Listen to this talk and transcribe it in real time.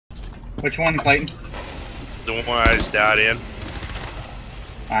Which one, Clayton? The one I just died in.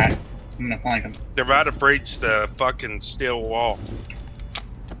 Alright, I'm gonna flank them. They're about to breach the fucking steel wall.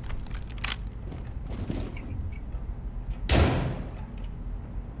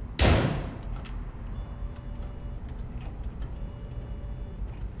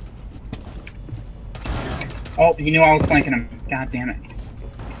 Oh, he knew I was flanking him. God damn it.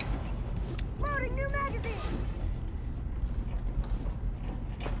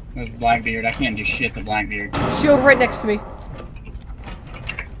 There's Blackbeard. I can't do shit to Blackbeard. Shield right next to me.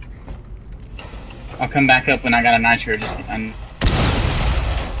 I'll come back up when I got a nitro.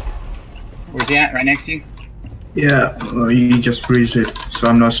 Where's he at? Right next to you? Yeah, he just breached it, so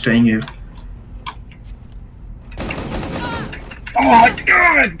I'm not staying here. Oh,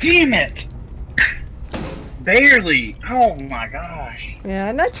 god damn it! Barely! Oh my gosh.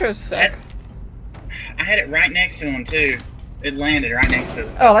 Yeah, nitros suck. I had it right next to him too. It landed right next to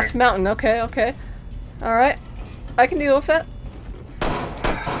the Oh, that's mountain. Okay, okay. Alright. I can deal with it.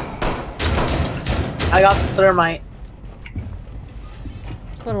 I got the thermite.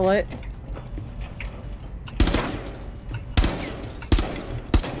 A little late.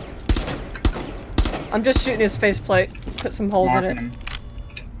 I'm just shooting his faceplate. Put some holes in it.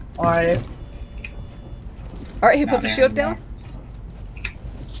 Alright. Alright, he put the shield down.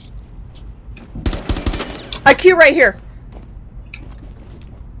 IQ right here.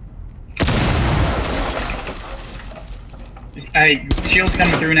 Hey, shield's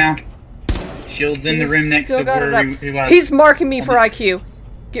coming through now. Shield's in the rim next to where he was. He's marking me for IQ.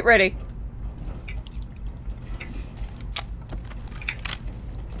 Get ready.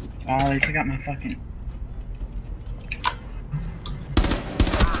 Oh, they took out my fucking...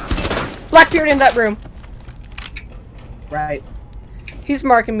 Blackbeard in that room. Right. He's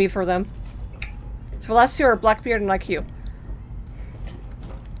marking me for them. So the last two are Blackbeard and IQ.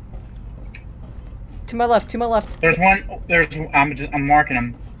 To my left, to my left. There's one. I'm marking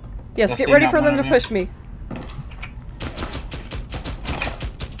him. Yes, get ready for them to push me.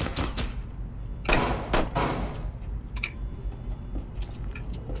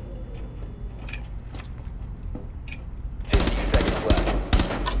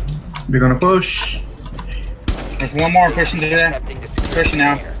 They're gonna push. There's one more pushing to that. Pushing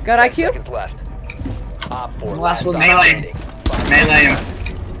now. Got IQ? Last one. Melee. Melee him.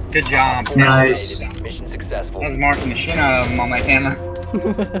 Good job. Nice. Mission successful. I was marking the shit out of them on my camera.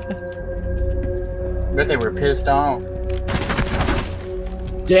 Bet they were pissed off.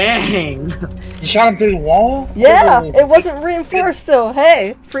 Dang. You shot him through the wall? Yeah, it wasn't reinforced, so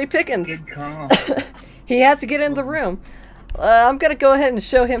hey, free pickings. Good call. He had to get in the room. I'm gonna go ahead and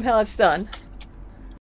show him how it's done.